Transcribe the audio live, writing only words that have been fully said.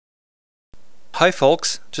Hi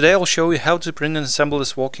folks, today I'll show you how to print and assemble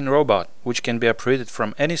this walk-in robot, which can be operated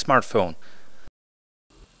from any smartphone.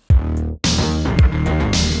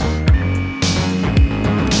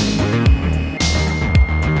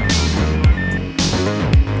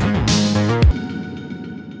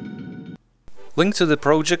 Link to the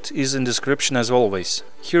project is in description as always.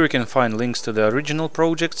 Here you can find links to the original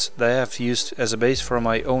projects that I have used as a base for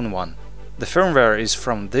my own one. The firmware is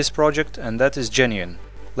from this project and that is genuine.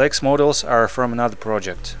 Lex models are from another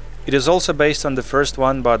project. It is also based on the first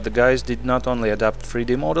one, but the guys did not only adapt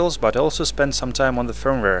 3D models but also spent some time on the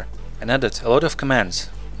firmware and added a lot of commands.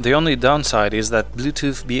 The only downside is that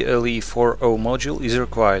Bluetooth BLE 4.0 module is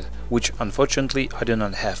required, which unfortunately I do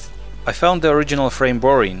not have. I found the original frame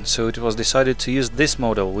boring, so it was decided to use this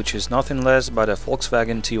model, which is nothing less but a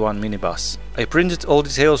Volkswagen T1 minibus. I printed all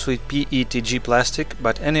details with PETG plastic,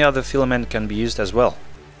 but any other filament can be used as well.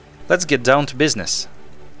 Let's get down to business.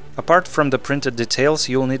 Apart from the printed details,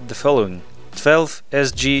 you'll need the following: 12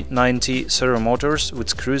 SG90 servo motors with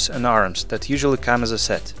screws and arms that usually come as a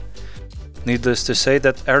set. Needless to say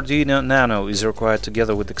that Arduino Nano is required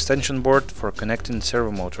together with extension board for connecting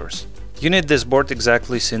servo motors. You need this board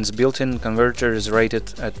exactly since built-in converter is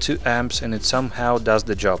rated at 2 amps and it somehow does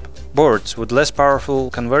the job. Boards with less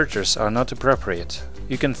powerful converters are not appropriate.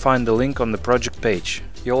 You can find the link on the project page.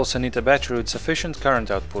 You also need a battery with sufficient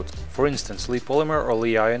current output, for instance Li polymer or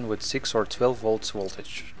Li ion with 6 or 12 volts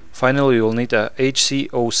voltage. Finally, you'll need a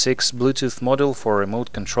HC06 Bluetooth module for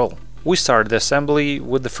remote control. We start the assembly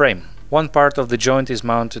with the frame. One part of the joint is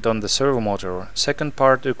mounted on the servo motor, second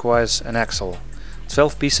part requires an axle.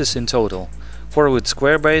 12 pieces in total, 4 with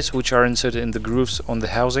square base which are inserted in the grooves on the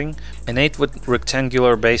housing, and 8 with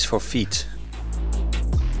rectangular base for feet.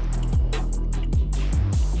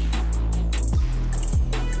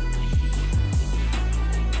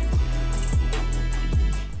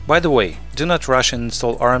 By the way, do not rush and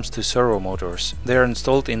install arms to servo motors, they are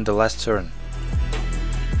installed in the last turn.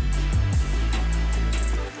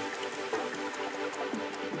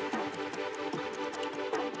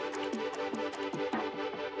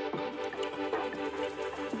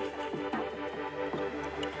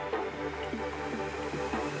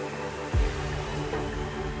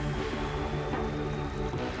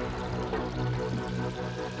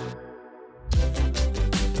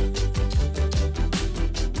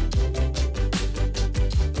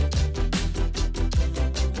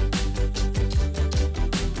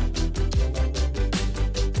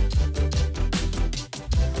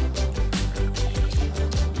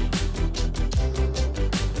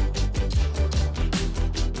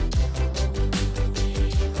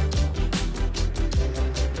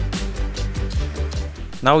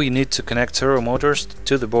 Now you need to connect servo motors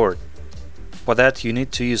to the board. For that you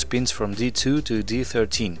need to use pins from D2 to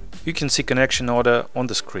D13. You can see connection order on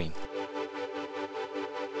the screen.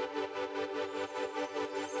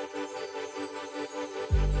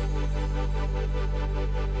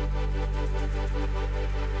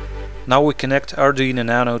 Now we connect Arduino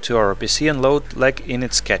Nano to our PC and load like in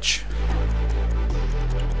its sketch.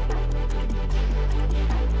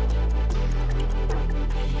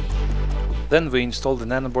 Then we install the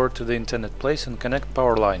nano board to the intended place and connect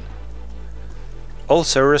power line. All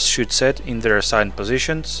servos should set in their assigned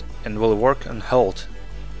positions and will work on hold.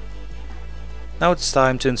 Now it's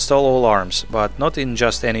time to install all arms, but not in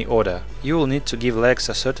just any order. You will need to give legs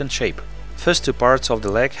a certain shape. First 2 parts of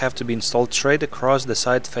the leg have to be installed straight across the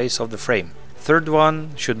side face of the frame. Third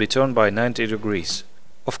one should be turned by 90 degrees.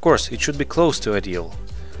 Of course, it should be close to ideal.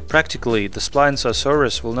 Practically, the splines or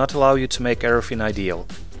servos will not allow you to make everything ideal.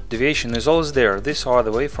 Deviation is always there, this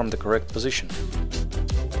farther away from the correct position.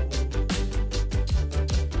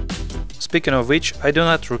 Speaking of which, I do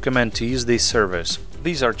not recommend to use these servos.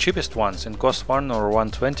 These are cheapest ones and cost 1 or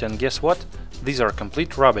 120, and guess what? These are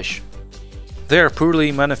complete rubbish. They are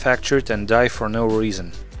poorly manufactured and die for no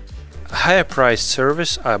reason. Higher priced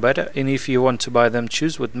servos are better, and if you want to buy them,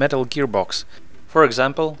 choose with metal gearbox. For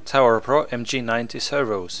example, Tower Pro MG90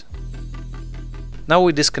 servos. Now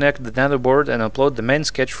we disconnect the nano board and upload the main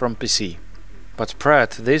sketch from PC. But prior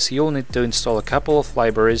to this you'll need to install a couple of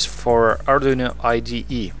libraries for Arduino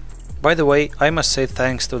IDE. By the way, I must say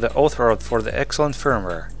thanks to the author for the excellent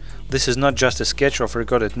firmware. This is not just a sketch of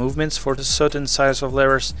recorded movements for a certain size of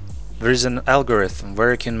levers, there is an algorithm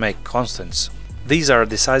where you can make constants. These are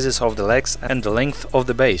the sizes of the legs and the length of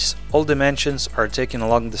the base. All dimensions are taken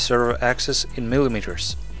along the servo axis in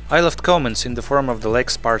millimeters. I left comments in the form of the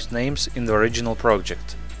legs part names in the original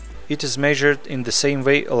project. It is measured in the same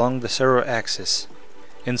way along the servo axis.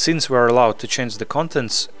 And since we are allowed to change the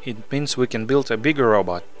contents, it means we can build a bigger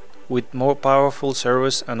robot with more powerful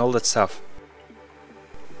servos and all that stuff.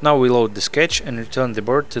 Now we load the sketch and return the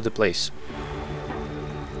board to the place.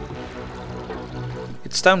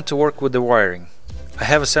 It's time to work with the wiring. I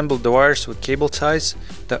have assembled the wires with cable ties.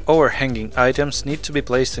 The overhanging items need to be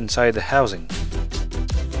placed inside the housing.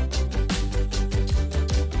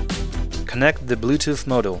 Connect the Bluetooth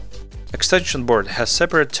module. Extension board has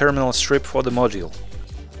separate terminal strip for the module.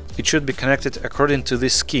 It should be connected according to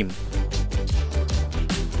this scheme.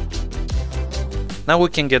 Now we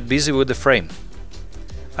can get busy with the frame.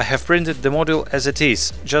 I have printed the module as it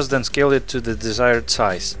is, just then scaled it to the desired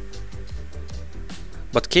size.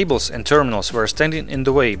 But cables and terminals were standing in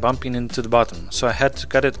the way, bumping into the bottom, so I had to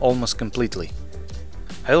cut it almost completely.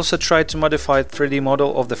 I also tried to modify the 3D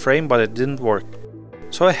model of the frame, but it didn't work.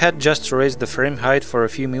 So I had just to raise the frame height for a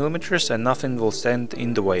few millimeters and nothing will stand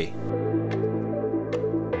in the way.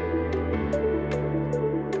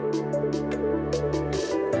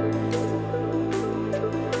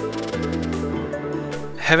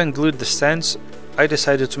 Having glued the stands, I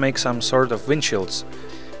decided to make some sort of windshields,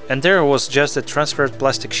 and there was just a transparent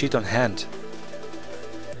plastic sheet on hand.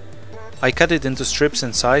 I cut it into strips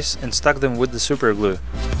in size and stuck them with the super glue.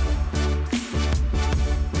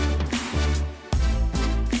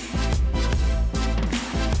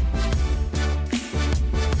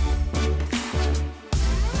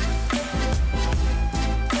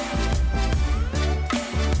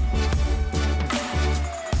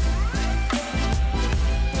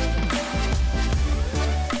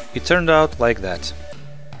 It turned out like that.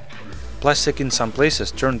 Plastic in some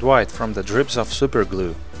places turned white from the drips of super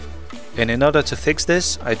glue. And in order to fix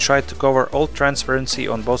this, I tried to cover all transparency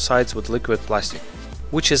on both sides with liquid plastic,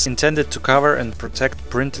 which is intended to cover and protect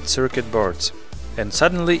printed circuit boards. And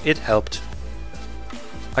suddenly it helped.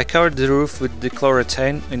 I covered the roof with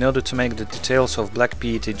dichloroethane in order to make the details of black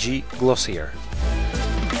PETG glossier.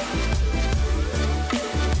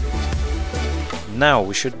 Now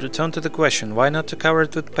we should return to the question, why not to cover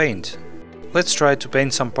it with paint? Let's try to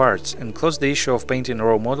paint some parts and close the issue of painting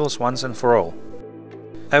raw models once and for all.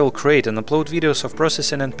 I will create and upload videos of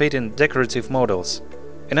processing and painting decorative models,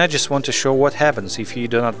 and I just want to show what happens if you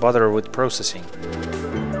do not bother with processing.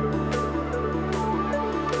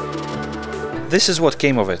 This is what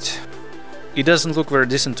came of it. It doesn't look very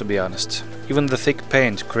decent, to be honest. Even the thick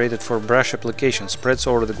paint created for brush application spreads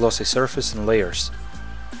over the glossy surface in layers.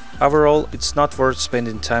 Overall, it's not worth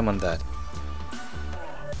spending time on that.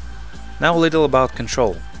 Now a little about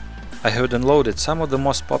control. I have downloaded some of the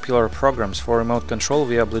most popular programs for remote control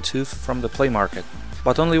via Bluetooth from the Play Market,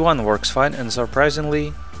 but only one works fine, and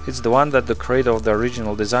surprisingly, it's the one that the creator of the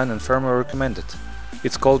original design and firmware recommended.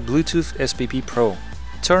 It's called Bluetooth SPP Pro.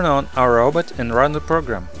 Turn on our robot and run the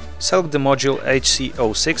program. Select the module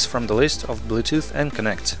HC06 from the list of Bluetooth and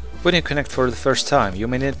connect. When you connect for the first time, you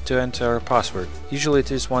may need to enter a password. Usually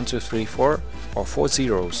it is 1234 or 4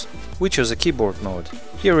 zeros. We choose a keyboard mode.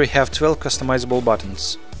 Here we have 12 customizable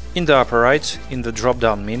buttons. In the upper right, in the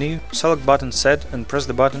drop-down menu, select button set and press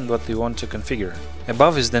the button that you want to configure.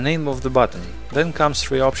 Above is the name of the button, then comes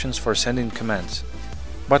 3 options for sending commands.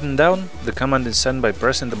 Button down, the command is sent by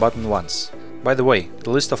pressing the button once. By the way,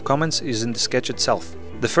 the list of commands is in the sketch itself.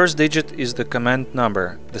 The first digit is the command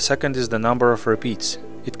number, the second is the number of repeats.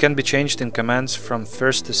 It can be changed in commands from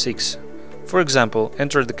 1st to 6. For example,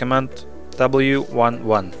 enter the command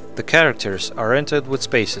W11. The characters are entered with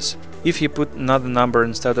spaces. If you put another number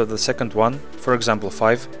instead of the second one, for example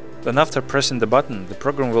 5, then after pressing the button, the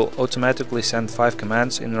program will automatically send 5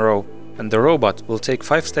 commands in a row, and the robot will take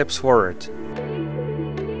 5 steps forward.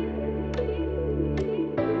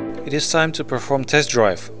 It is time to perform test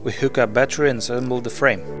drive. We hook up battery and assemble the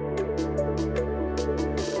frame.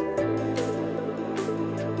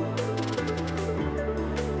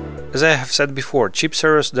 As I have said before, cheap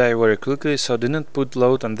servers die very quickly, so do not put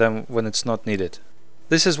load on them when it's not needed.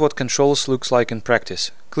 This is what controls looks like in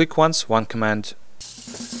practice. Click once, 1 command.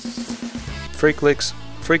 3 clicks,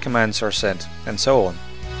 3 commands are sent, and so on.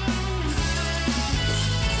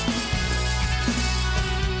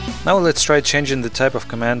 Now let's try changing the type of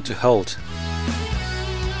command to hold.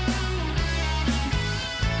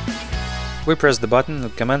 We press the button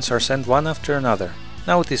and commands are sent one after another.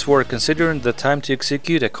 Now it is worth considering the time to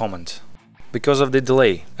execute a command. Because of the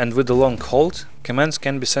delay and with the long hold, commands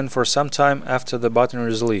can be sent for some time after the button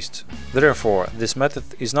is released. Therefore, this method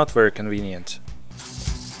is not very convenient.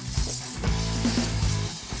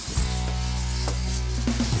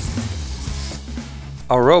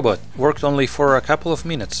 Our robot worked only for a couple of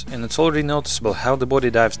minutes, and it's already noticeable how the body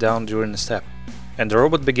dives down during a step, and the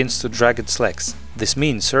robot begins to drag its legs. This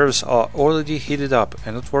means servers are already heated up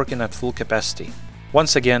and not working at full capacity.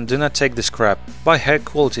 Once again, do not take this crap. Buy high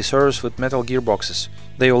quality servers with metal gearboxes.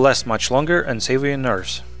 They will last much longer and save you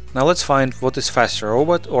nerves. Now let's find what is faster, a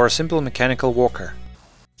robot or a simple mechanical walker.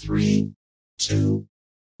 3, 2,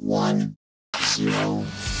 1, 0.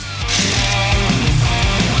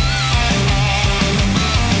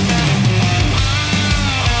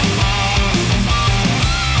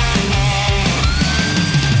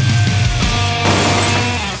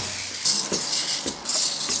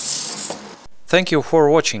 Thank you for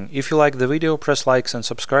watching. If you like the video, press likes and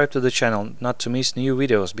subscribe to the channel not to miss new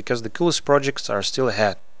videos, because the coolest projects are still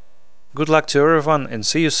ahead. Good luck to everyone and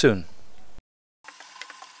see you soon!